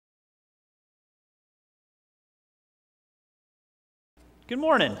Good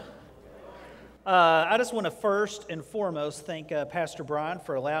morning. I just want to first and foremost thank Pastor Brian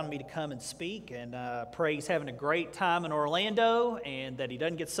for allowing me to come and speak, and pray he's having a great time in Orlando and that he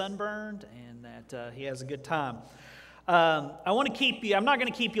doesn't get sunburned and that he has a good time. I'm not going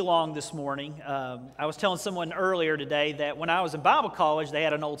to keep you long this morning. I was telling someone earlier today that when I was in Bible college, they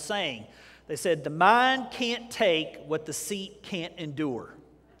had an old saying. They said, the mind can't take what the seat can't endure.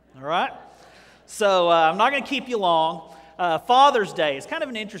 All right? So I'm not going to keep you long. Father's Day is kind of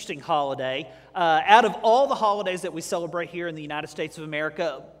an interesting holiday. Out of all the holidays that we celebrate here in the United States of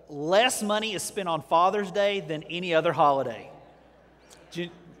America, less money is spent on Father's Day than any other holiday.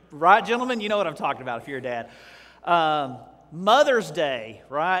 Right, gentlemen? You know what I'm talking about if you're a dad. Mother's Day,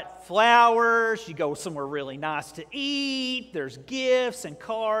 right? Flowers, you go somewhere really nice to eat, there's gifts and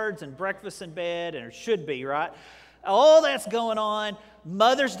cards and breakfast in bed, and it should be, right? All that's going on.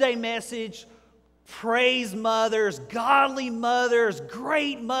 Mother's Day message, praise mothers, godly mothers,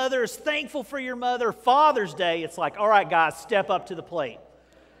 great mothers, thankful for your mother. Father's Day, it's like, all right, guys, step up to the plate.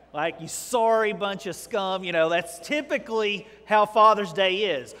 Like, you sorry bunch of scum, that's typically how Father's Day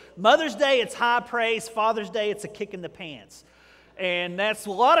is. Mother's Day, it's high praise. Father's Day, it's a kick in the pants. And that's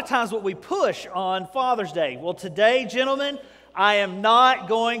a lot of times what we push on Father's Day. Well, today, gentlemen, I am not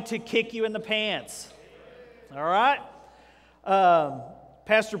going to kick you in the pants. All right?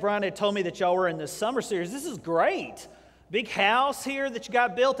 Pastor Brian had told me that y'all were in this summer series. This is great. Big house here that you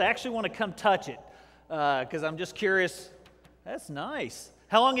got built. I actually want to come touch it because I'm just curious. That's nice.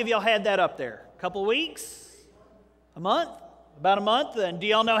 How long have y'all had that up there? A couple weeks? A month? About a month? And do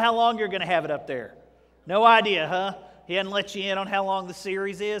y'all know how long you're going to have it up there? No idea, huh? He hadn't let you in on how long the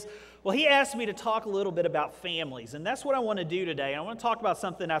series is? Well, he asked me to talk a little bit about families, and that's what I want to do today. I want to talk about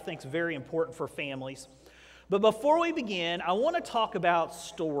something I think is very important for families. But before we begin, I want to talk about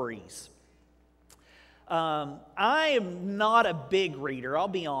stories. I am not a big reader, I'll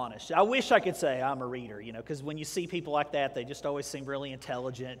be honest. I wish I could say I'm a reader, because when you see people like that, they just always seem really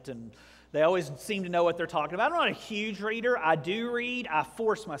intelligent and they always seem to know what they're talking about. I'm not a huge reader. I do read. I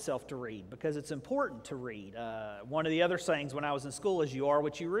force myself to read because it's important to read. One of the other sayings when I was in school is you are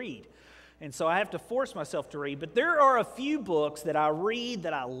what you read. And so I have to force myself to read. But there are a few books that I read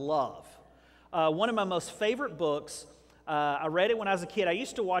that I love. One of my most favorite books, I read it when I was a kid. I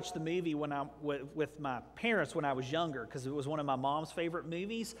used to watch the movie with my parents when I was younger because it was one of my mom's favorite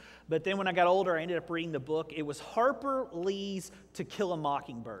movies. But then when I got older, I ended up reading the book. It was Harper Lee's To Kill a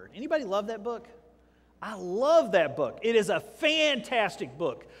Mockingbird. Anybody love that book? I love that book. It is a fantastic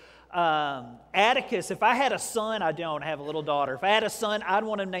book. Atticus, if I had a son, I don't have a little daughter. If I had a son, I'd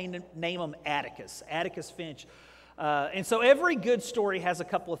want to name him Atticus Finch. And so every good story has a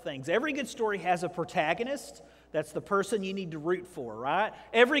couple of things. Every good story has a protagonist. That's the person you need to root for, right?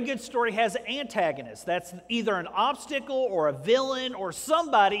 Every good story has an antagonist. That's either an obstacle or a villain or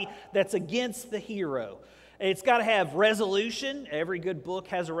somebody that's against the hero. It's got to have resolution. Every good book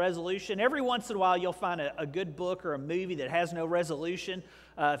has a resolution. Every once in a while, you'll find a good book or a movie that has no resolution.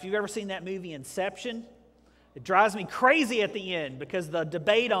 If you've ever seen that movie Inception, it drives me crazy at the end because the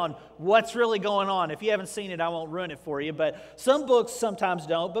debate on what's really going on. If you haven't seen it, I won't ruin it for you. But some books sometimes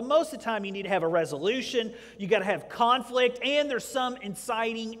don't. But most of the time, you need to have a resolution. You got to have conflict, and there's some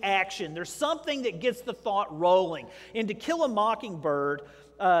inciting action. There's something that gets the thought rolling. And To Kill a Mockingbird,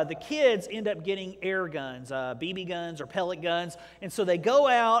 the kids end up getting air guns, BB guns or pellet guns. And so they go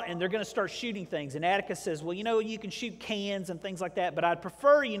out and they're going to start shooting things. And Atticus says, well, you can shoot cans and things like that, but I'd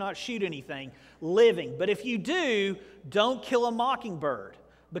prefer you not shoot anything living. But if you do, don't kill a mockingbird,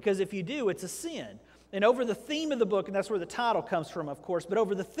 because if you do, it's a sin. And over the theme of the book, and that's where the title comes from, of course, but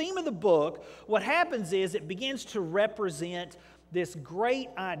over the theme of the book, what happens is it begins to represent this great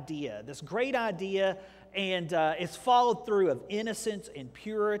idea, and it's followed through of innocence and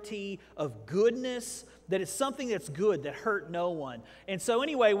purity, of goodness, that it's something that's good, that hurt no one. And so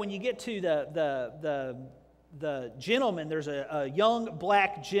anyway, when you get to the gentleman, there's a young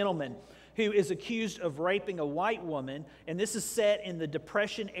black gentleman who is accused of raping a white woman, and this is set in the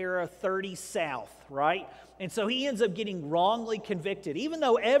Depression era 30 South, right? And so he ends up getting wrongly convicted. Even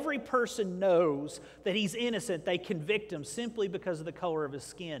though every person knows that he's innocent, they convict him simply because of the color of his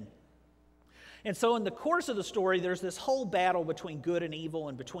skin. And so in the course of the story, there's this whole battle between good and evil,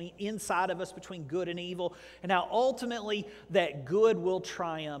 and inside of us between good and evil, and how ultimately that good will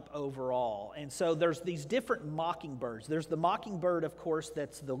triumph over all. And so there's these different mockingbirds. There's the mockingbird, of course,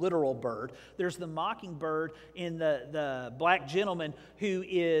 that's the literal bird. There's the mockingbird in the black gentleman who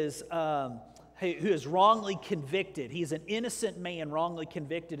is who is wrongly convicted. He's an innocent man wrongly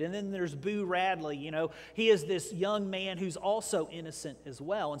convicted. And then there's Boo Radley, he is this young man who's also innocent as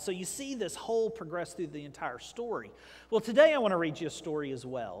well. And so you see this whole progress through the entire story. Well, today I want to read you a story as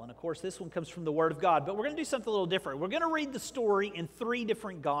well. And of course, this one comes from the Word of God, but we're going to do something a little different. We're going to read the story in 3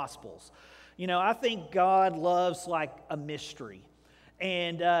 different Gospels. I think God loves like a mystery.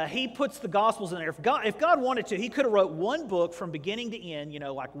 And he puts the Gospels in there. If God wanted to, he could have wrote one book from beginning to end,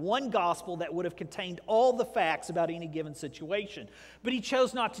 like one gospel that would have contained all the facts about any given situation. But he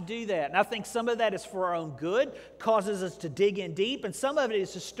chose not to do that. And I think some of that is for our own good, causes us to dig in deep, and some of it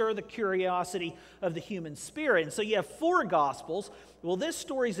is to stir the curiosity of the human spirit. And so you have 4 Gospels. Well, this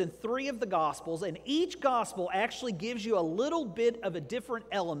story's in 3 of the Gospels, and each Gospel actually gives you a little bit of a different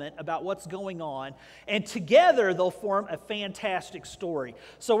element about what's going on, and together they'll form a fantastic story.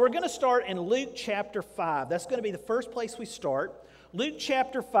 So we're going to start in Luke chapter 5. That's going to be the first place we start. Luke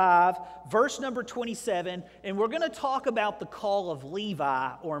chapter 5, verse number 27, and we're going to talk about the call of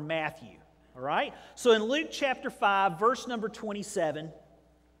Levi or Matthew. All right? So in Luke chapter 5, verse number 27,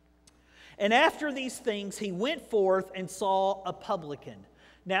 and after these things, he went forth and saw a publican.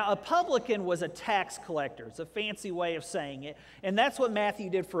 Now, a publican was a tax collector. It's a fancy way of saying it. And that's what Matthew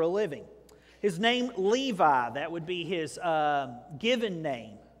did for a living. His name, Levi, that would be his given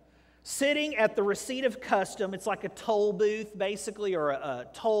name. Sitting at the receipt of custom, it's like a toll booth, basically, or a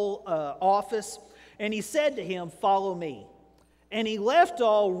toll office. And he said to him, "Follow me." And he left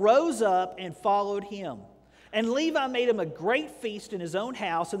all, rose up, and followed him. And Levi made him a great feast in his own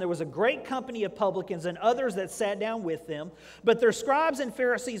house, and there was a great company of publicans and others that sat down with them. But their scribes and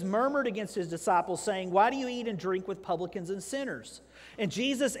Pharisees murmured against his disciples, saying, "Why do you eat and drink with publicans and sinners?" And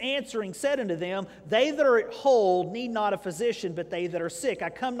Jesus answering said unto them, "They that are whole need not a physician, but they that are sick. I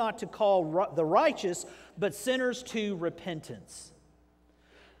come not to call the righteous, but sinners to repentance."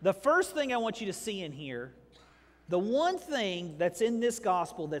 The first thing I want you to see in here, the one thing that's in this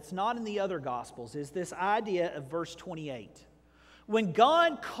gospel that's not in the other gospels, is this idea of verse 28. When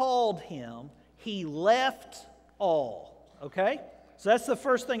God called him, he left all. Okay? So that's the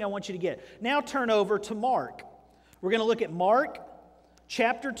first thing I want you to get. Now turn over to Mark. We're going to look at Mark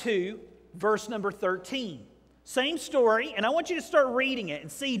chapter 2, verse number 13. Same story, and I want you to start reading it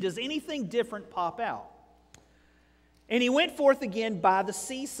and see, does anything different pop out? And he went forth again by the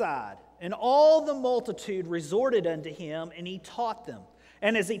seaside, and all the multitude resorted unto him, and he taught them.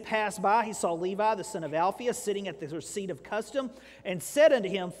 And as he passed by, he saw Levi, the son of Alphaeus, sitting at the receipt of custom, and said unto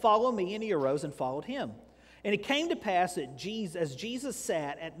him, "Follow me." And he arose and followed him. And it came to pass that as Jesus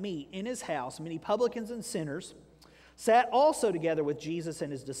sat at meat in his house, many publicans and sinners sat also together with Jesus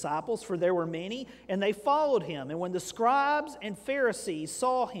and his disciples, for there were many, and they followed him. And when the scribes and Pharisees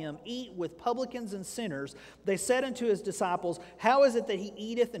saw him eat with publicans and sinners, they said unto his disciples, "How is it that he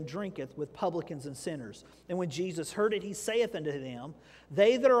eateth and drinketh with publicans and sinners?" And when Jesus heard it, he saith unto them,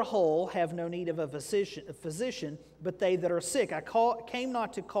 "They that are whole have no need of a physician, but they that are sick. I came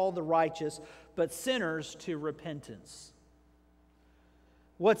not to call the righteous, but sinners to repentance."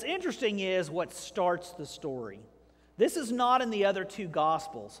 What's interesting is what starts the story. This is not in the other 2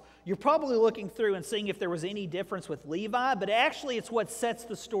 Gospels. You're probably looking through and seeing if there was any difference with Levi, but actually it's what sets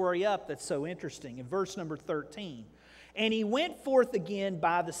the story up that's so interesting. In verse number 13, and he went forth again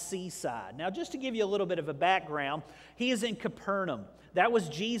by the seaside. Now, just to give you a little bit of a background, he is in Capernaum. That was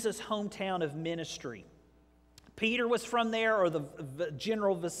Jesus' hometown of ministry. Peter was from there, or the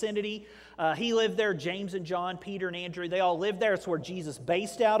general vicinity. He lived there. James and John, Peter and Andrew, they all lived there. It's where Jesus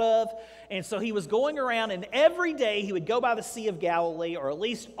based out of. And so he was going around, and every day he would go by the Sea of Galilee, or at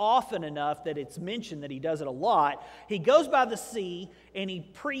least often enough that it's mentioned that he does it a lot. He goes by the sea, and he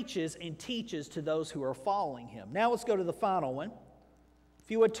preaches and teaches to those who are following him. Now let's go to the final one. If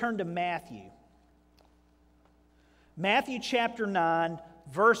you would turn to Matthew. Matthew chapter 9,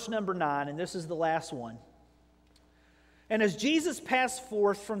 verse number 9, and this is the last one. And as Jesus passed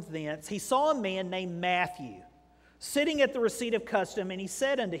forth from thence, he saw a man named Matthew sitting at the receipt of custom, and he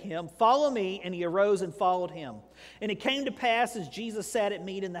said unto him, "Follow me." And he arose and followed him. And it came to pass, as Jesus sat at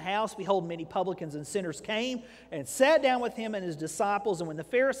meat in the house, behold, many publicans and sinners came and sat down with him and his disciples. And when the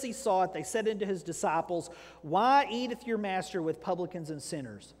Pharisees saw it, they said unto his disciples, "Why eateth your master with publicans and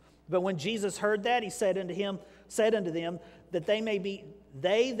sinners?" But when Jesus heard that, he said unto them, that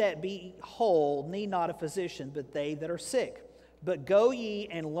they that be whole need not a physician, but they that are sick. But go ye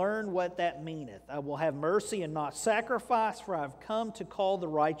and learn what that meaneth. I will have mercy and not sacrifice, for I have come to call the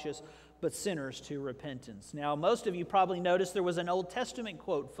righteous, but sinners to repentance. Now, most of you probably noticed there was an Old Testament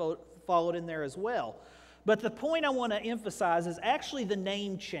quote followed in there as well. But the point I want to emphasize is actually the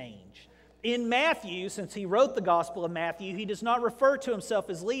name change. In Matthew, since he wrote the Gospel of Matthew, he does not refer to himself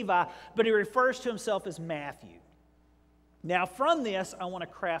as Levi, but he refers to himself as Matthew. Now, from this, I want to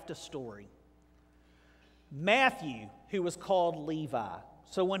craft a story. Matthew, who was called Levi.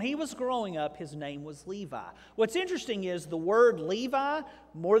 So when he was growing up, his name was Levi. What's interesting is the word Levi,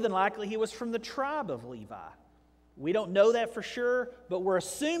 more than likely he was from the tribe of Levi. We don't know that for sure, but we're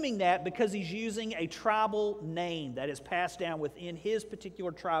assuming that because he's using a tribal name that is passed down within his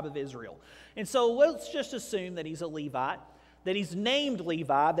particular tribe of Israel. And so let's just assume that he's a Levite, that he's named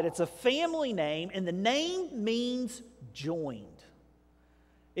Levi, that it's a family name, and the name means joined.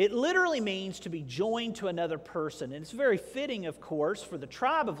 It literally means to be joined to another person. And it's very fitting, of course, for the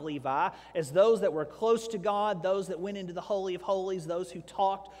tribe of Levi as those that were close to God, those that went into the Holy of Holies, those who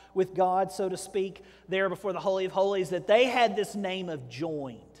talked with God, so to speak, there before the Holy of Holies, that they had this name of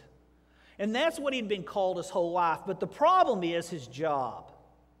joined. And that's what he'd been called his whole life. But the problem is his job.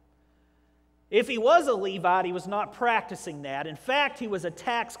 If he was a Levite, he was not practicing that. In fact, he was a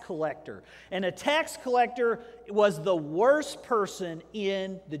tax collector. And a tax collector was the worst person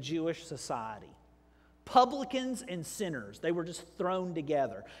in the Jewish society. Publicans and sinners, they were just thrown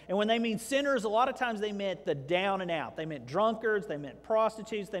together. And when they mean sinners, a lot of times they meant the down and out. They meant drunkards, they meant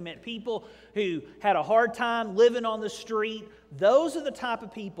prostitutes, they meant people who had a hard time living on the street. Those are the type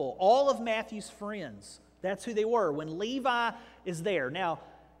of people, all of Matthew's friends, that's who they were when Levi is there. Now,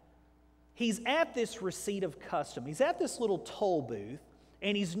 he's at this receipt of custom. He's at this little toll booth,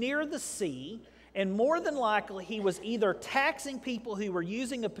 and he's near the sea, and more than likely he was either taxing people who were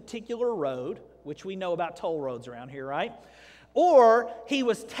using a particular road, which we know about toll roads around here, right? Or he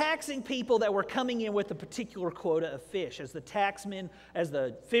was taxing people that were coming in with a particular quota of fish. As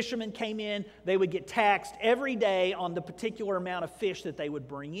the fishermen came in, they would get taxed every day on the particular amount of fish that they would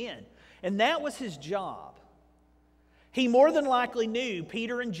bring in. And that was his job. He more than likely knew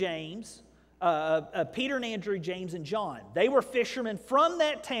Peter and Andrew, James and John. They were fishermen from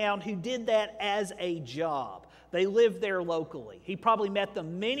that town who did that as a job. They lived there locally. He probably met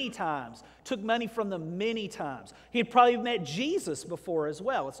them many times, took money from them many times. He had probably met Jesus before as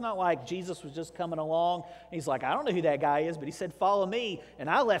well. It's not like Jesus was just coming along and he's like, I don't know who that guy is, but he said, follow me, and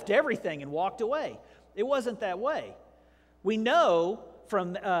I left everything and walked away. It wasn't that way. We know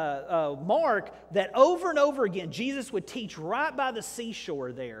from Mark that over and over again, Jesus would teach right by the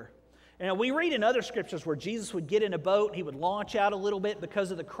seashore there. And we read in other scriptures where Jesus would get in a boat and he would launch out a little bit because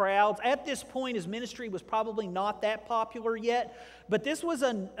of the crowds. At this point, his ministry was probably not that popular yet, but this was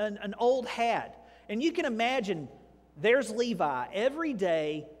an old hat. And you can imagine there's Levi every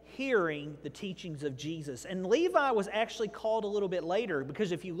day hearing the teachings of Jesus. And Levi was actually called a little bit later,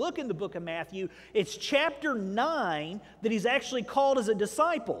 because if you look in the book of Matthew, it's chapter 9 that he's actually called as a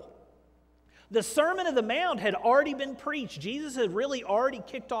disciple. The Sermon on the Mount had already been preached. Jesus had really already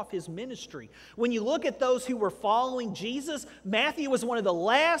kicked off his ministry. When you look at those who were following Jesus, Matthew was one of the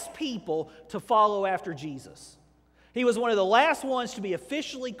last people to follow after Jesus. He was one of the last ones to be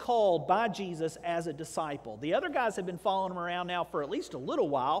officially called by Jesus as a disciple. The other guys had been following him around now for at least a little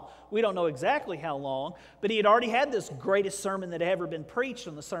while. We don't know exactly how long, but he had already had this greatest sermon that had ever been preached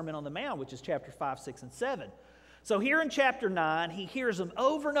on the Sermon on the Mount, which is chapter 5, 6, and 7. So here in chapter 9, he hears them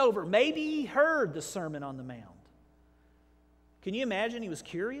over and over. Maybe he heard the Sermon on the Mount. Can you imagine he was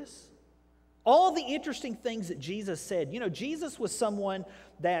curious? All the interesting things that Jesus said. You know, Jesus was someone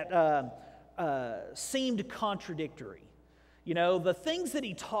that seemed contradictory. You know, the things that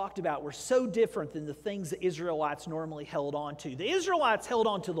he talked about were so different than the things the Israelites normally held on to. The Israelites held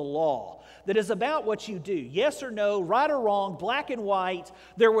on to the law that is about what you do. Yes or no, right or wrong, black and white.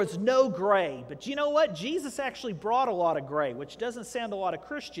 There was no gray. But you know what? Jesus actually brought a lot of gray, which doesn't sound a lot of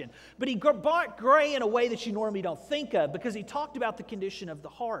Christian. But he brought gray in a way that you normally don't think of, because he talked about the condition of the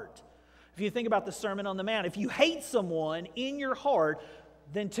heart. If you think about the Sermon on the Mount, if you hate someone in your heart,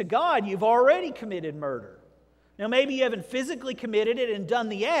 then to God you've already committed murder. Now, maybe you haven't physically committed it and done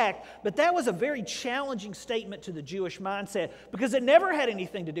the act, but that was a very challenging statement to the Jewish mindset, because it never had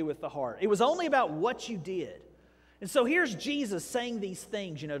anything to do with the heart. It was only about what you did. And so here's Jesus saying these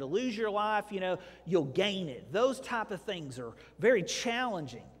things, you know, to lose your life, you know, you'll gain it. Those type of things are very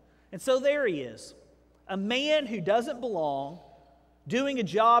challenging. And so there he is, a man who doesn't belong, doing a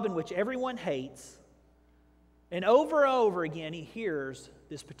job in which everyone hates, and over again he hears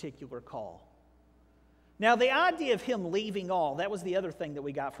this particular call. Now, the idea of him leaving all, that was the other thing that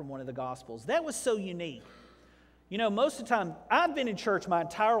we got from one of the Gospels. That was so unique. You know, most of the time, I've been in church my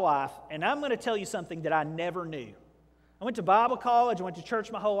entire life, and I'm going to tell you something that I never knew. I went to Bible college, I went to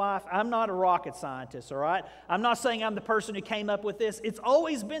church my whole life. I'm not a rocket scientist, all right? I'm not saying I'm the person who came up with this. It's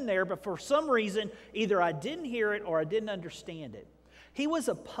always been there, but for some reason, either I didn't hear it or I didn't understand it. He was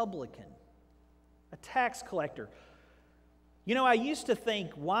a publican. a tax collector. You know, I used to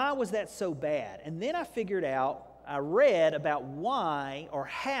think, why was that so bad? And then I read about why or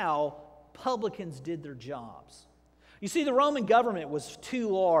how publicans did their jobs. You see, the Roman government was too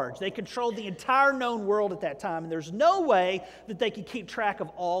large. They controlled the entire known world at that time, and there's no way that they could keep track of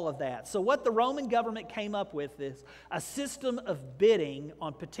all of that. So what the Roman government came up with is a system of bidding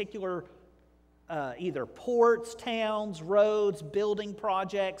on particular either ports, towns, roads, building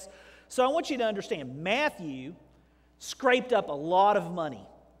projects. So I want you to understand, Matthew scraped up a lot of money.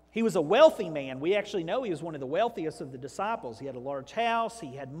 He was a wealthy man. We actually know he was one of the wealthiest of the disciples. He had a large house.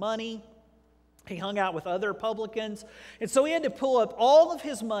 He had money. He hung out with other publicans. And so he had to pull up all of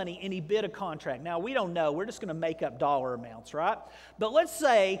his money and he bid a contract. Now, we don't know. We're just going to make up dollar amounts, right? But let's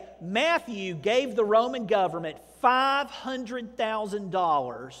say Matthew gave the Roman government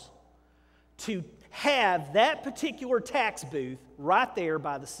 $500,000 to have that particular tax booth right there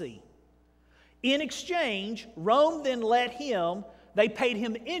by the sea. In exchange, Rome then they paid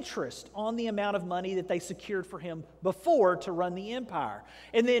him interest on the amount of money that they secured for him before to run the empire.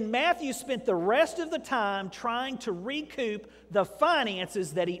 And then Matthew spent the rest of the time trying to recoup the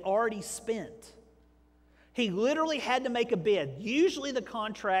finances that he already spent. He literally had to make a bid. Usually the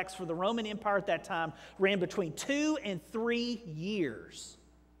contracts for the Roman Empire at that time ran between 2 and 3 years.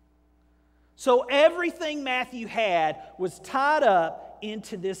 So everything Matthew had was tied up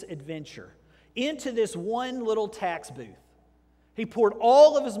into this adventure, into this one little tax booth. He poured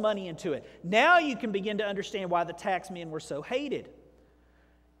all of his money into it. Now you can begin to understand why the taxmen were so hated.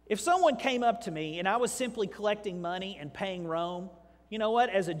 If someone came up to me and I was simply collecting money and paying Rome, you know what?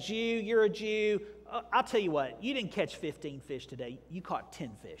 As a Jew, you're a Jew. I'll tell you what, you didn't catch 15 fish today. You caught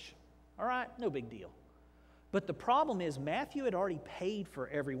 10 fish. All right? No big deal. But the problem is Matthew had already paid for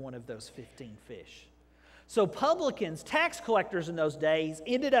every one of those 15 fish. So publicans, tax collectors in those days,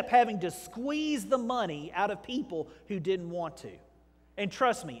 ended up having to squeeze the money out of people who didn't want to. And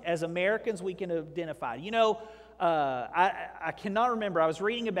trust me, as Americans, we can identify. You know, I cannot remember. I was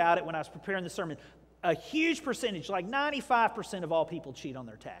reading about it when I was preparing the sermon. A huge percentage, like 95% of all people cheat on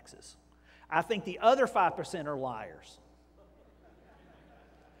their taxes. I think the other 5% are liars.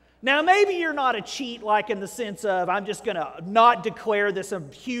 Now, maybe you're not a cheat like in the sense of I'm just going to not declare this a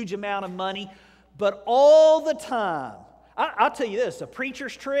huge amount of money. But all the time, I'll tell you this, a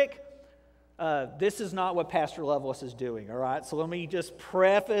preacher's trick, this is not what Pastor Loveless is doing, all right? So let me just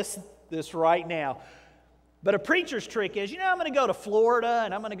preface this right now. But a preacher's trick is, I'm going to go to Florida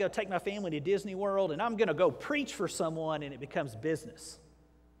and I'm going to go take my family to Disney World and I'm going to go preach for someone and it becomes business.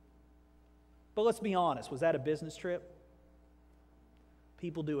 But let's be honest, was that a business trip?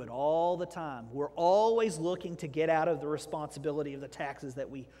 People do it all the time. We're always looking to get out of the responsibility of the taxes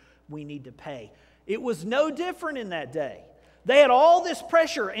that we need to pay. It was no different in that day. They had all this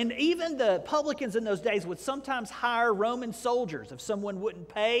pressure, and even the publicans in those days would sometimes hire Roman soldiers. If someone wouldn't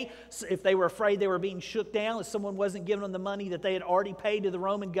pay, if they were afraid they were being shook down, if someone wasn't giving them the money that they had already paid to the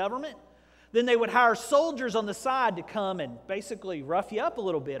Roman government, then they would hire soldiers on the side to come and basically rough you up a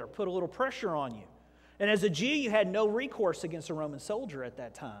little bit or put a little pressure on you. And as a Jew, you had no recourse against a Roman soldier at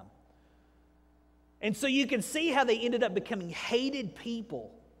that time. And so you can see how they ended up becoming hated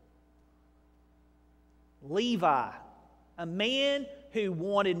people. Levi, a man who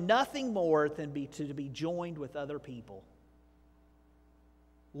wanted nothing more than to be joined with other people,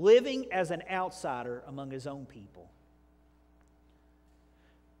 living as an outsider among his own people.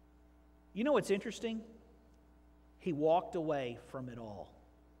 You know what's interesting? He walked away from it all.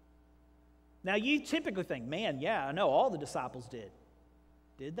 Now you typically think, man, yeah, I know all the disciples did.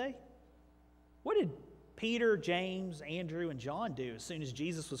 Did they? What did Peter, James, Andrew, and John do as soon as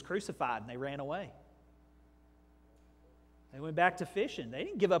Jesus was crucified and they ran away? They went back to fishing. They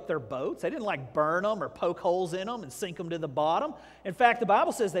didn't give up their boats. They didn't burn them or poke holes in them and sink them to the bottom. In fact, the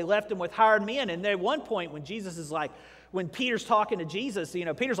Bible says they left them with hired men. And at one point when when Peter's talking to Jesus,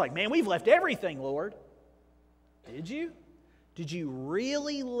 Peter's like, man, we've left everything, Lord. Did you? Did you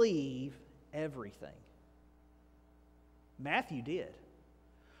really leave everything? Matthew did.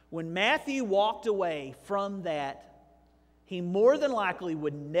 When Matthew walked away from that, he more than likely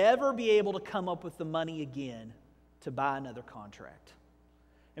would never be able to come up with the money again to buy another contract.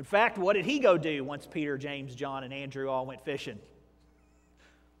 In fact, what did he go do once Peter, James, John, and Andrew all went fishing?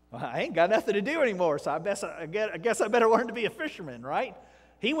 Well, I ain't got nothing to do anymore, so I guess I better learn to be a fisherman, right?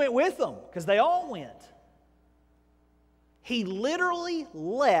 He went with them because they all went. He literally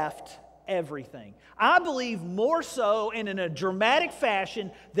left everything. I believe more so and in a dramatic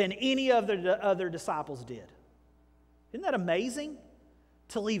fashion than any of the other disciples did. Isn't that amazing?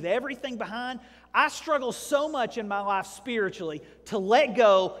 To leave everything behind. I struggle so much in my life spiritually to let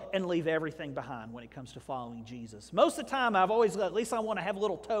go and leave everything behind when it comes to following Jesus. Most of the time, I've always, at least I want to have a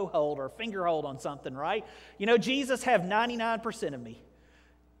little toe hold or finger hold on something, right? You know, Jesus have 99% of me.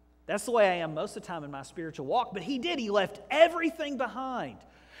 That's the way I am most of the time in my spiritual walk. But he did. He left everything behind.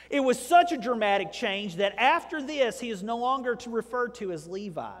 It was such a dramatic change that after this, he is no longer referred to as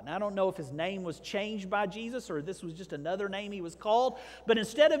Levi. And I don't know if his name was changed by Jesus or this was just another name he was called. But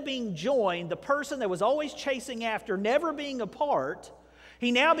instead of being joined, the person that was always chasing after, never being apart,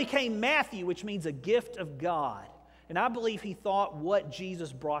 he now became Matthew, which means a gift of God. And I believe he thought what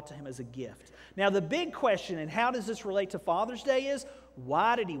Jesus brought to him as a gift. Now, the big question, and how does this relate to Father's Day, is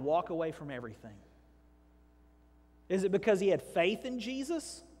why did he walk away from everything? Is it because he had faith in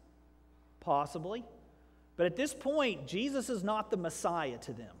Jesus? Possibly. But at this point, Jesus is not the Messiah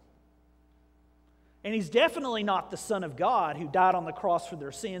to them. And he's definitely not the Son of God who died on the cross for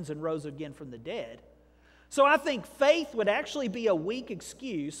their sins and rose again from the dead. So I think faith would actually be a weak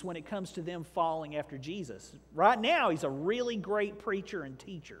excuse when it comes to them following after Jesus. Right now, he's a really great preacher and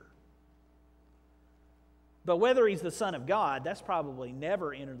teacher. But whether he's the Son of God, that's probably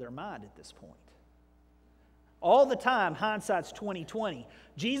never entered their mind at this point. All the time, hindsight's 20/20.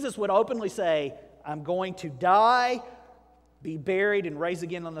 Jesus would openly say, I'm going to die, be buried, and raise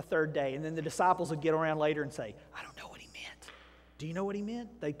again on the third day. And then the disciples would get around later and say, I don't know what he meant. Do you know what he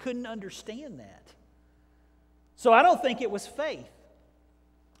meant? They couldn't understand that. So I don't think it was faith.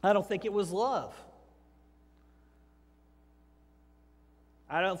 I don't think it was love.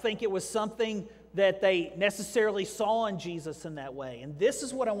 I don't think it was something that they necessarily saw in Jesus in that way. And this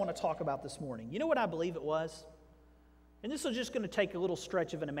is what I want to talk about this morning. You know what I believe it was? And this is just going to take a little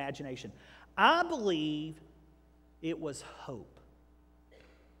stretch of an imagination. I believe it was hope.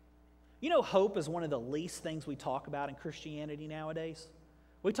 You know, hope is one of the least things we talk about in Christianity nowadays.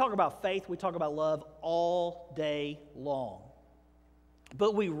 We talk about faith, we talk about love all day long.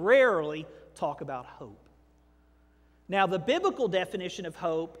 But we rarely talk about hope. Now, the biblical definition of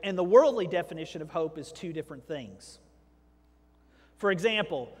hope and the worldly definition of hope is two different things. For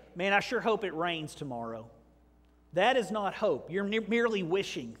example, man, I sure hope it rains tomorrow. That is not hope. You're merely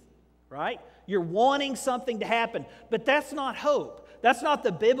wishing, right? You're wanting something to happen, but that's not hope. That's not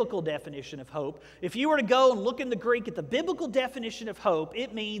the biblical definition of hope. If you were to go and look in the Greek at the biblical definition of hope,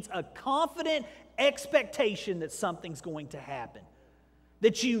 it means a confident expectation that something's going to happen.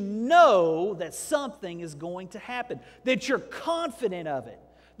 That you know that something is going to happen. That you're confident of it.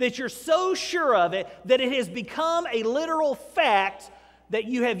 That you're so sure of it that it has become a literal fact that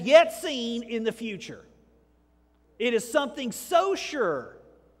you have yet seen in the future. It is something so sure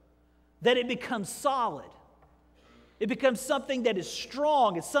that it becomes solid. It becomes something that is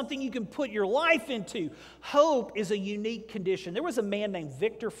strong. It's something you can put your life into. Hope is a unique condition. There was a man named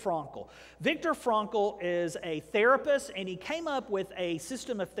Viktor Frankl. Viktor Frankl is a therapist, and he came up with a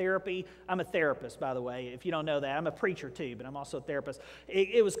system of therapy. I'm a therapist, by the way, if you don't know that. I'm a preacher too, but I'm also a therapist.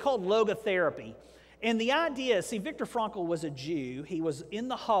 It was called logotherapy. And the idea, see, Viktor Frankl was a Jew. He was in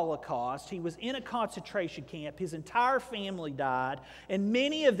the Holocaust. He was in a concentration camp. His entire family died, and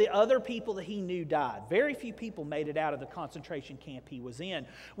many of the other people that he knew died. Very few people made it out of the concentration camp he was in.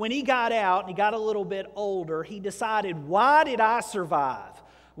 When he got out and he got a little bit older, he decided, why did I survive?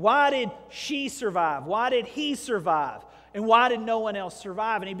 Why did she survive? Why did he survive? And why did no one else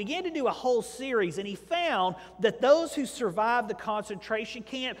survive? And he began to do a whole series, and he found that those who survived the concentration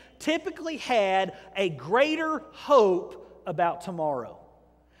camp typically had a greater hope about tomorrow.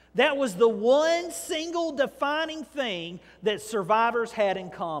 That was the one single defining thing that survivors had in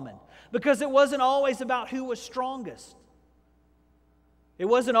common. Because it wasn't always about who was strongest. It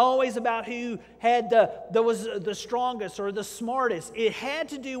wasn't always about who was the strongest or the smartest. It had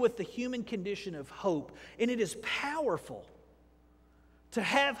to do with the human condition of hope. And it is powerful. To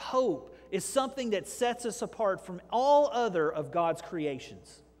have hope is something that sets us apart from all other of God's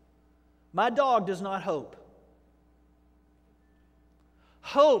creations. My dog does not hope.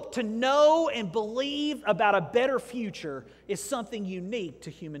 Hope, to know and believe about a better future, is something unique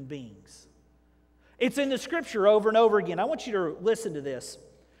to human beings. It's in the Scripture over and over again. I want you to listen to this.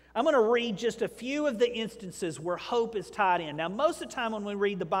 I'm going to read just a few of the instances where hope is tied in. Now, most of the time when we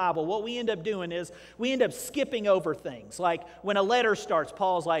read the Bible, what we end up doing is we end up skipping over things. Like when a letter starts,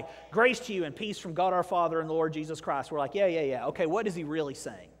 Paul's like, grace to you and peace from God our Father and the Lord Jesus Christ. We're like, yeah. Okay, what is he really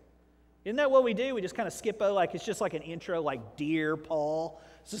saying? Isn't that what we do? We just kind of skip over, like it's just like an intro, like Dear Paul.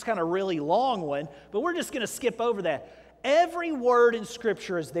 It's just kind of a really long one, but we're just going to skip over that. Every word in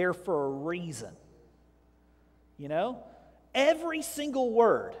Scripture is there for a reason. You know? Every single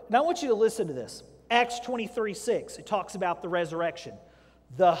word. Now I want you to listen to this. Acts 23:6. It talks about the resurrection.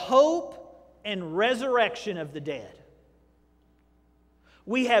 The hope and resurrection of the dead.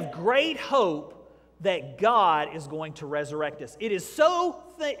 We have great hope that God is going to resurrect us. It is so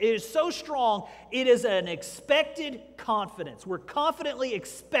strong, it is an expected confidence. We're confidently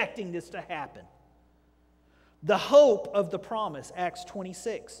expecting this to happen. The hope of the promise, Acts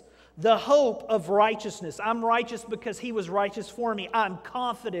 26. The hope of righteousness. I'm righteous because He was righteous for me. I'm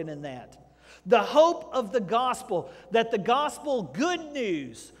confident in that. The hope of the gospel, that the gospel good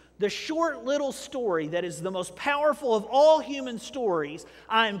news, the short little story that is the most powerful of all human stories,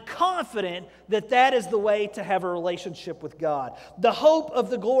 I'm confident that that is the way to have a relationship with God. The hope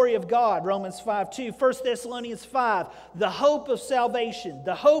of the glory of God, Romans 5:2, 1 Thessalonians 5, the hope of salvation,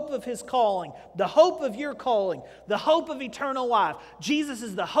 the hope of His calling, the hope of your calling, the hope of eternal life. Jesus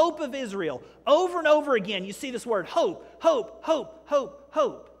is the hope of Israel. Over and over again, you see this word hope, hope, hope, hope,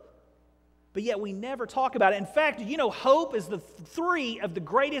 hope. But yet we never talk about it. In fact, you know, hope is the three of the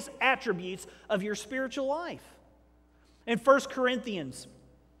greatest attributes of your spiritual life. In 1 Corinthians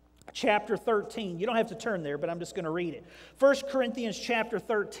chapter 13, you don't have to turn there, but I'm just going to read it. 1 Corinthians chapter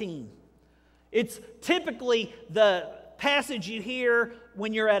 13. It's typically the passage you hear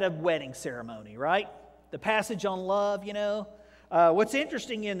when you're at a wedding ceremony, right? The passage on love, you know. What's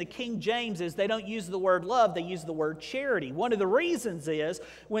interesting in the King James is they don't use the word love, they use the word charity. One of the reasons is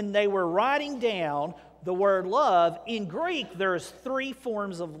when they were writing down the word love, in Greek there's three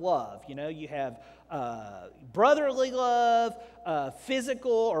forms of love. You know, you have brotherly love,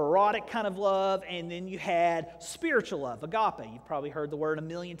 physical or erotic kind of love, and then you had spiritual love, agape. You've probably heard the word a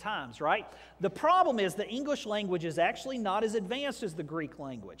million times, right? The problem is the English language is actually not as advanced as the Greek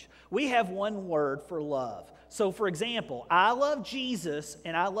language. We have one word for love. So, for example, I love Jesus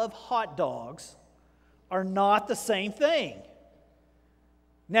and I love hot dogs are not the same thing.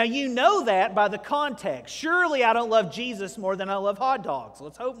 Now, you know that by the context. Surely I don't love Jesus more than I love hot dogs.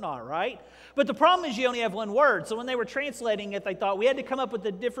 Let's hope not, right? But the problem is you only have one word. So when they were translating it, they thought we had to come up with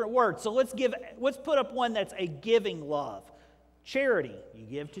a different word. So let's put up one that's a giving love. Charity. You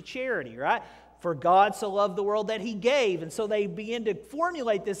give to charity, right? For God so loved the world that He gave. And so they begin to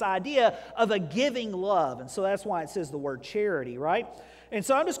formulate this idea of a giving love. And so that's why it says the word charity, right? And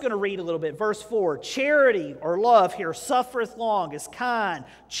so I'm just going to read a little bit. Verse 4, charity or love here suffereth long, is kind.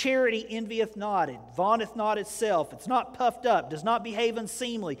 Charity envieth not, it vaunteth not itself. It's not puffed up, does not behave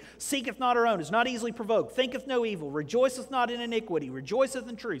unseemly, seeketh not her own, is not easily provoked, thinketh no evil, rejoiceth not in iniquity, rejoiceth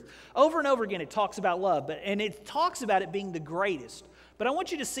in truth. Over and over again it talks about love, and it talks about it being the greatest. But I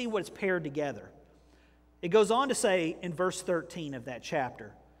want you to see what's paired together. It goes on to say in verse 13 of that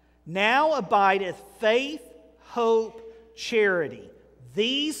chapter, now abideth faith, hope, charity.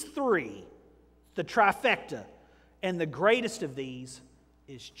 These three, the trifecta, and the greatest of these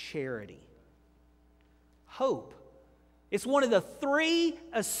is charity. Hope. It's one of the three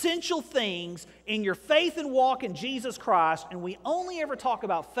essential things in your faith and walk in Jesus Christ, and we only ever talk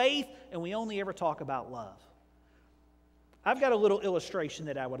about faith and we only ever talk about love. I've got a little illustration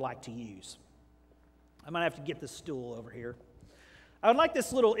that I would like to use. I might have to get this stool over here. I would like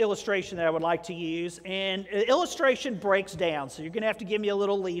this little illustration that I would like to use, and the illustration breaks down, so you're going to have to give me a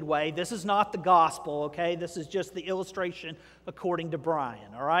little leadway. This is not the gospel, okay? This is just the illustration according to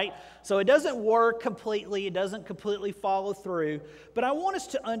Brian, all right? So it doesn't work completely. It doesn't completely follow through, but I want us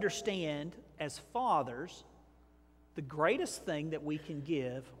to understand, as fathers, the greatest thing that we can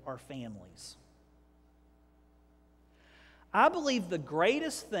give our families. I believe the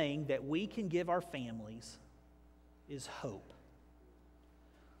greatest thing that we can give our families is hope.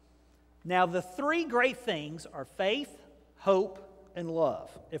 Now, the three great things are faith, hope, and love.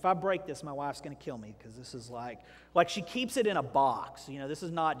 If I break this, my wife's going to kill me because this is like she keeps it in a box. You know, this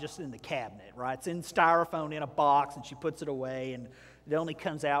is not just in the cabinet, right? It's in styrofoam in a box, and she puts it away, and it only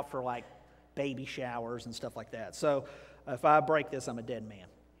comes out for like baby showers and stuff like that. So if I break this, I'm a dead man.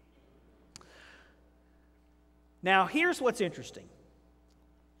 Now, here's what's interesting.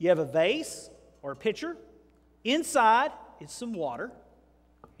 You have a vase or a pitcher. Inside is some water.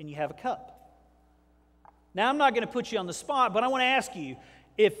 And you have a cup. Now, I'm not going to put you on the spot, but I want to ask you,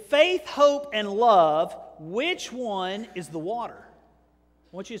 if faith, hope, and love, which one is the water?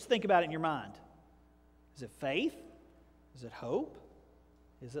 I want you to think about it in your mind. Is it faith? Is it hope?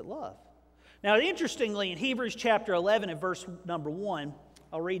 Is it love? Now, interestingly, in Hebrews chapter 11 and verse number 1,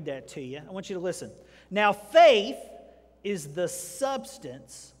 I'll read that to you. I want you to listen. Now, faith is the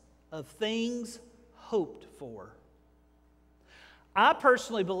substance of things hoped for. I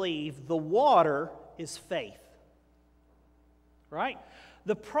personally believe the water is faith, right?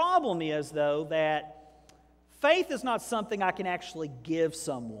 The problem is, though, that faith is not something I can actually give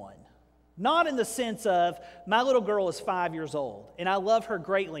someone. Not in the sense of, my little girl is 5 years old, and I love her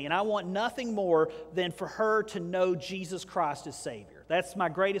greatly, and I want nothing more than for her to know Jesus Christ as Savior. That's my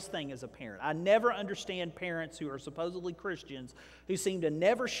greatest thing as a parent. I never understand parents who are supposedly Christians who seem to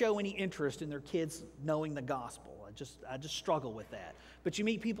never show any interest in their kids knowing the gospel. I just struggle with that. But you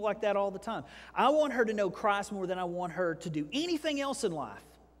meet people like that all the time. I want her to know Christ more than I want her to do anything else in life,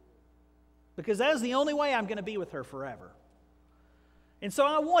 because that is the only way I'm going to be with her forever. And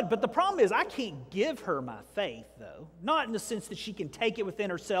so but the problem is I can't give her my faith, though. Not in the sense that she can take it within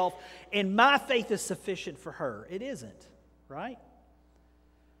herself and my faith is sufficient for her. It isn't, right?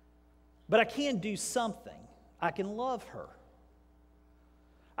 But I can do something. I can love her.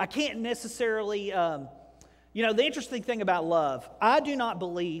 I can't necessarily, the interesting thing about love, I do not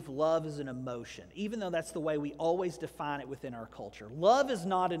believe love is an emotion, even though that's the way we always define it within our culture. Love is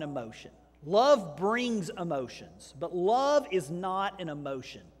not an emotion. Love brings emotions, but love is not an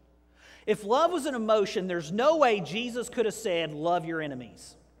emotion. If love was an emotion, there's no way Jesus could have said, love your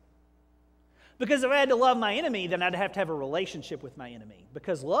enemies. Because if I had to love my enemy, then I'd have to have a relationship with my enemy.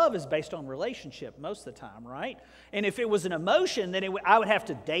 Because love is based on relationship most of the time, right? And if it was an emotion, then I would have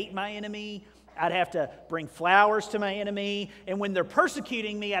to date my enemy. I'd have to bring flowers to my enemy. And when they're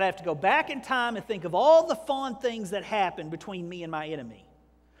persecuting me, I'd have to go back in time and think of all the fond things that happened between me and my enemy.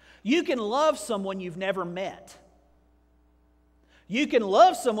 You can love someone you've never met. You can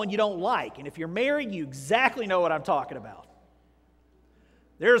love someone you don't like. And if you're married, you exactly know what I'm talking about.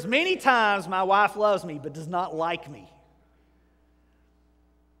 There's many times my wife loves me but does not like me.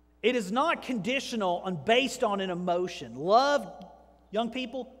 It is not conditional and based on an emotion. Love, young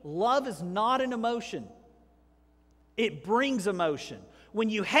people, love is not an emotion. It brings emotion. When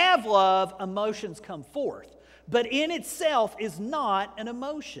you have love, emotions come forth. But in itself is not an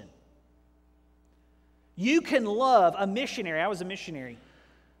emotion. You can love a missionary. I was a missionary.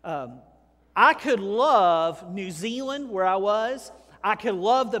 I could love New Zealand where I was. I could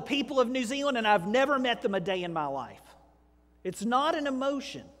love the people of New Zealand, and I've never met them a day in my life. It's not an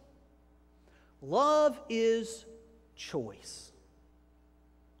emotion. Love is choice.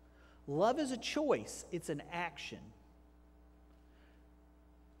 Love is a choice. It's an action.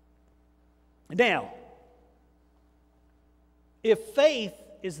 Now, if faith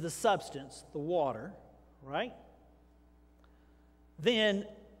is the substance, the water, right, then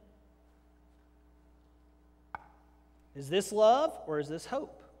is this love or is this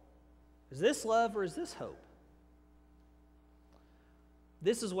hope? Is this love or is this hope?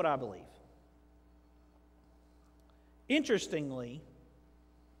 This is what I believe. Interestingly,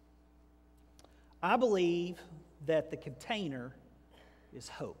 I believe that the container is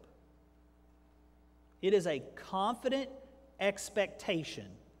hope. It is a confident expectation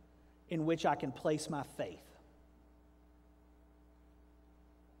in which I can place my faith.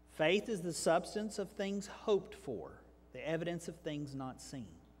 Faith is the substance of things hoped for, the evidence of things not seen.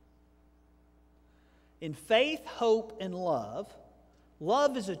 In faith, hope, and love,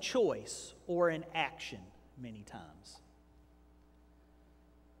 love is a choice or an action many times.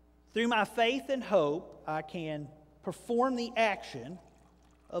 Through my faith and hope, I can perform the action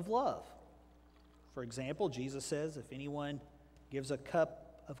of love. For example, Jesus says, if anyone gives a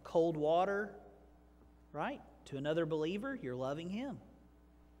cup of cold water, right, to another believer, you're loving him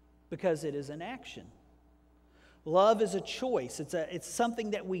because it is an action. Love is a choice. It's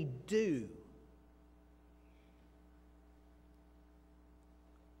something that we do.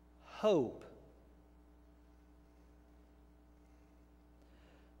 Hope.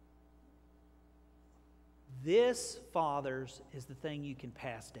 This, fathers, is the thing you can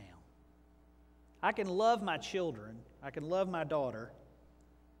pass down. I can love my children. I can love my daughter.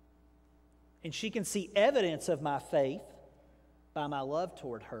 And she can see evidence of my faith by my love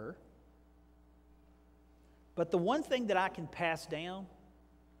toward her. But the one thing that I can pass down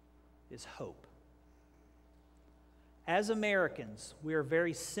is hope. As Americans, we are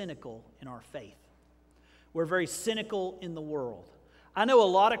very cynical in our faith. We're very cynical in the world. I know a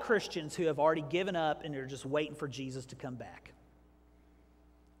lot of Christians who have already given up and are just waiting for Jesus to come back.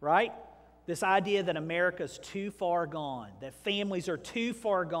 Right? This idea that America's too far gone, that families are too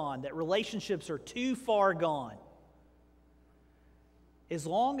far gone, that relationships are too far gone. As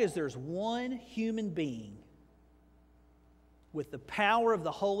long as there's one human being with the power of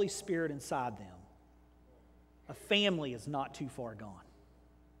the Holy Spirit inside them, a family is not too far gone.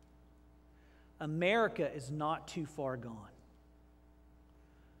 America is not too far gone.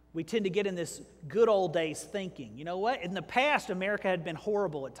 We tend to get in this good old days thinking. You know what? In the past, America had been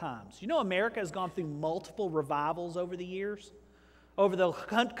horrible at times. You know, America has gone through multiple revivals over the years. over the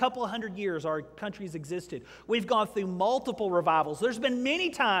couple of hundred years our country's existed. We've gone through multiple revivals. There's been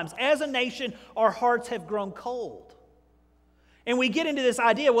many times as a nation our hearts have grown cold. And we get into this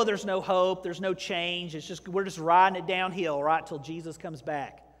idea, well, there's no hope, there's no change, we're just riding it downhill, right, till Jesus comes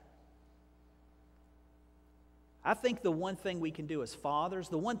back. I think the one thing we can do as fathers,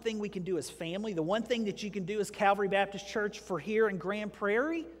 the one thing we can do as family, the one thing that you can do as Calvary Baptist Church for here in Grand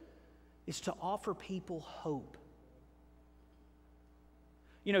Prairie is to offer people hope.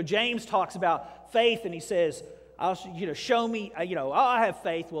 You know, James talks about faith and he says, show me, I have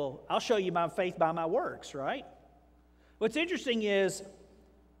faith. Well, I'll show you my faith by my works, right? What's interesting is,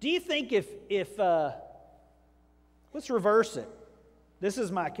 do you think if let's reverse it. This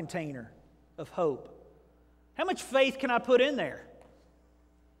is my container of hope. How much faith can I put in there?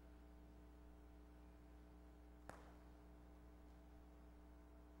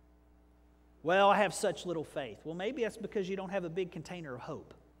 Well, I have such little faith. Well, maybe that's because you don't have a big container of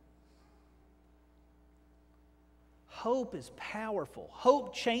hope. Hope is powerful.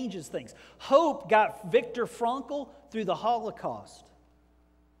 Hope changes things. Hope got Viktor Frankl through the Holocaust.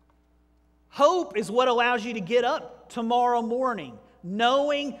 Hope is what allows you to get up tomorrow morning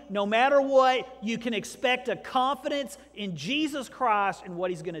knowing no matter what, you can expect a confidence in Jesus Christ and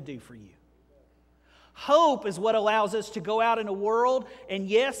what He's going to do for you. Hope is what allows us to go out in a world, and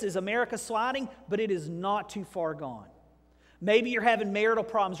yes, is America sliding, but it is not too far gone. Maybe you're having marital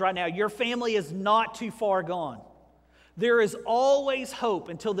problems right now. Your family is not too far gone. There is always hope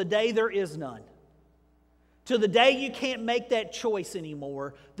until the day there is none. Till the day you can't make that choice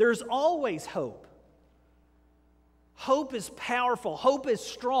anymore, there's always hope. Hope is powerful. Hope is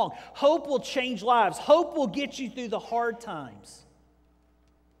strong. Hope will change lives. Hope will get you through the hard times.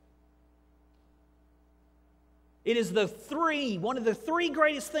 It is one of the three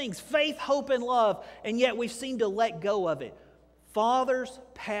greatest things, faith, hope, and love, and yet we've seemed to let go of it. Fathers,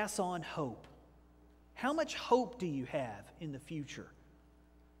 pass on hope. How much hope do you have in the future?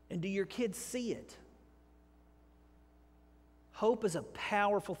 And do your kids see it? Hope is a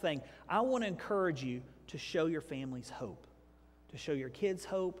powerful thing. I want to encourage you to show your families hope, to show your kids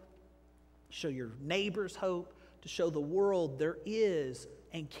hope, show your neighbors hope, to show the world there is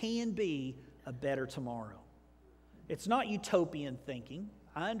and can be a better tomorrow. It's not utopian thinking.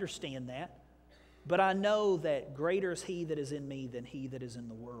 I understand that. But I know that greater is He that is in me than he that is in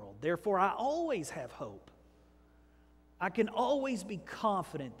the world. Therefore, I always have hope. I can always be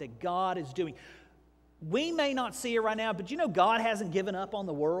confident that God is doing. We may not see it right now, but you know God hasn't given up on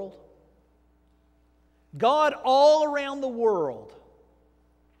the world. God all around the world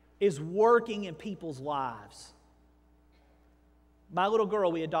is working in people's lives. My little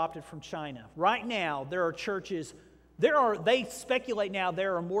girl we adopted from China. Right now, there are churches. They speculate now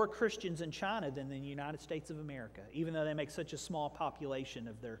there are more Christians in China than in the United States of America, even though they make such a small population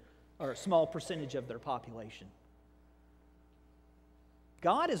or a small percentage of their population.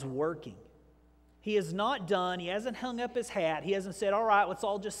 God is working. He is not done. He hasn't hung up His hat. He hasn't said, all right, let's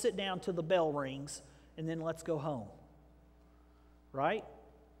all just sit down till the bell rings and then let's go home. Right?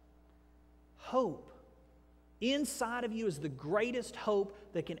 Hope. Inside of you is the greatest hope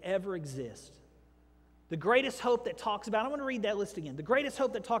that can ever exist. The greatest hope that talks about, I want to read that list again. The greatest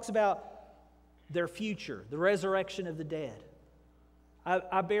hope that talks about their future, the resurrection of the dead.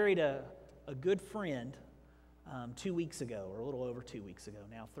 I buried a good friend 2 weeks ago, or a little over 2 weeks ago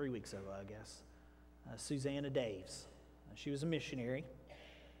now, 3 weeks ago, I guess. Susanna Daves. She was a missionary.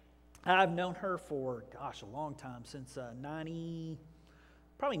 I've known her for, a long time, since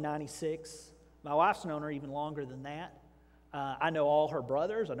probably 96. My wife's known her even longer than that. I know all her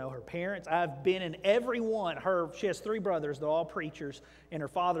brothers. I know her parents. I've been in every one. She has 3 brothers. They're all preachers, and her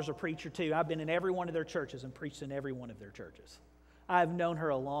father's a preacher too. I've been in every one of their churches and preached in every one of their churches. I've known her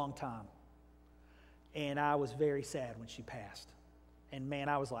a long time, and I was very sad when she passed. And man,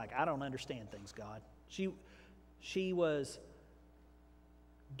 I was like, I don't understand things, God. She was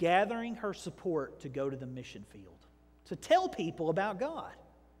gathering her support to go to the mission field, to tell people about God.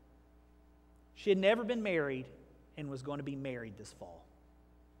 She had never been married and was going to be married this fall.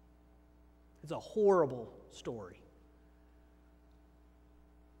 It's a horrible story.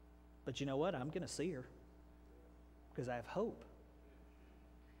 But you know what? I'm going to see her because I have hope.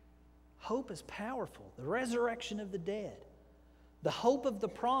 Hope is powerful. The resurrection of the dead. The hope of the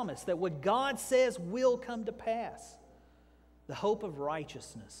promise that what God says will come to pass. The hope of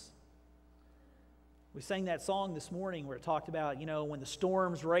righteousness. We sang that song this morning where it talked about, when the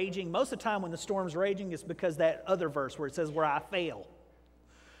storm's raging. Most of the time when the storm's raging, it's because that other verse where it says, where I fail.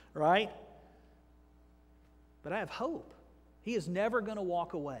 Right? But I have hope. He is never going to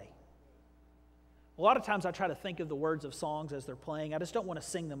walk away. A lot of times I try to think of the words of songs as they're playing. I just don't want to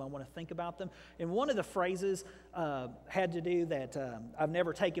sing them. I want to think about them. And one of the phrases had to do that I've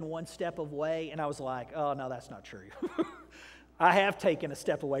never taken one step away. And I was like, oh, no, that's not true. I have taken a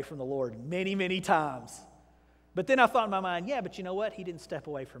step away from the Lord many, many times. But then I thought in my mind, yeah, but you know what? He didn't step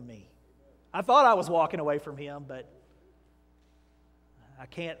away from me. I thought I was walking away from him, but I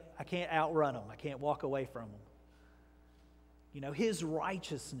can't outrun him. I can't walk away from him. You know, his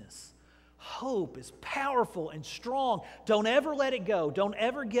righteousness, hope is powerful and strong. Don't ever let it go. Don't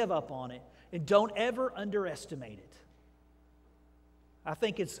ever give up on it. And don't ever underestimate it. I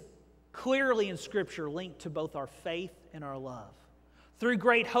think it's clearly in Scripture linked to both our faith and our love. Through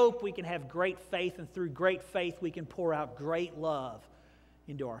great hope, we can have great faith, and through great faith, we can pour out great love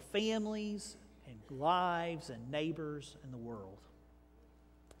into our families and lives and neighbors and the world.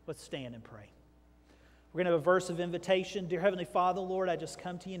 Let's stand and pray. We're going to have a verse of invitation. Dear Heavenly Father, Lord, I just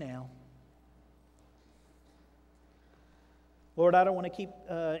come to you now. Lord, I don't want to keep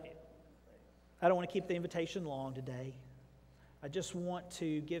the invitation long today. I just want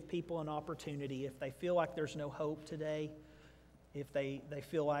to give people an opportunity if they feel like there's no hope today, if they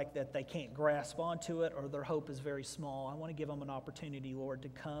feel like that they can't grasp onto it or their hope is very small. I want to give them an opportunity, Lord, to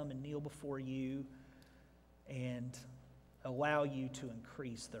come and kneel before you and allow you to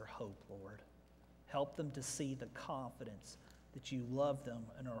increase their hope, Lord. Help them to see the confidence that you love them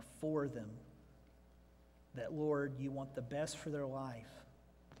and are for them, that, Lord, you want the best for their life.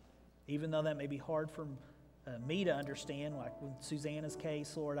 Even though that may be hard for me to understand, like with Susanna's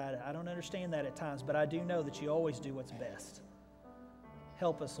case, Lord, I don't understand that at times, but I do know that you always do what's best.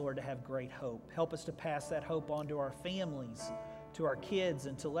 Help us, Lord, to have great hope. Help us to pass that hope on to our families, to our kids,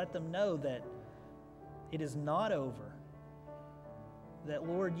 and to let them know that it is not over. That,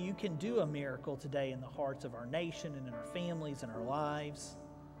 Lord, you can do a miracle today in the hearts of our nation and in our families and our lives.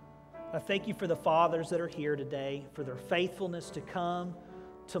 I thank you for the fathers that are here today, for their faithfulness to come,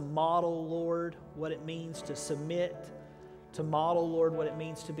 to model, Lord, what it means to submit, to model, Lord, what it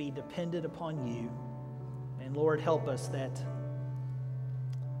means to be dependent upon you. And, Lord, help us that,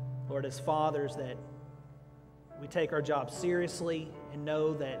 Lord, as fathers, that we take our job seriously and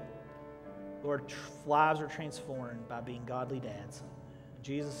know that, Lord, lives are transformed by being godly dads. In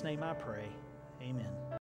Jesus' name I pray. Amen.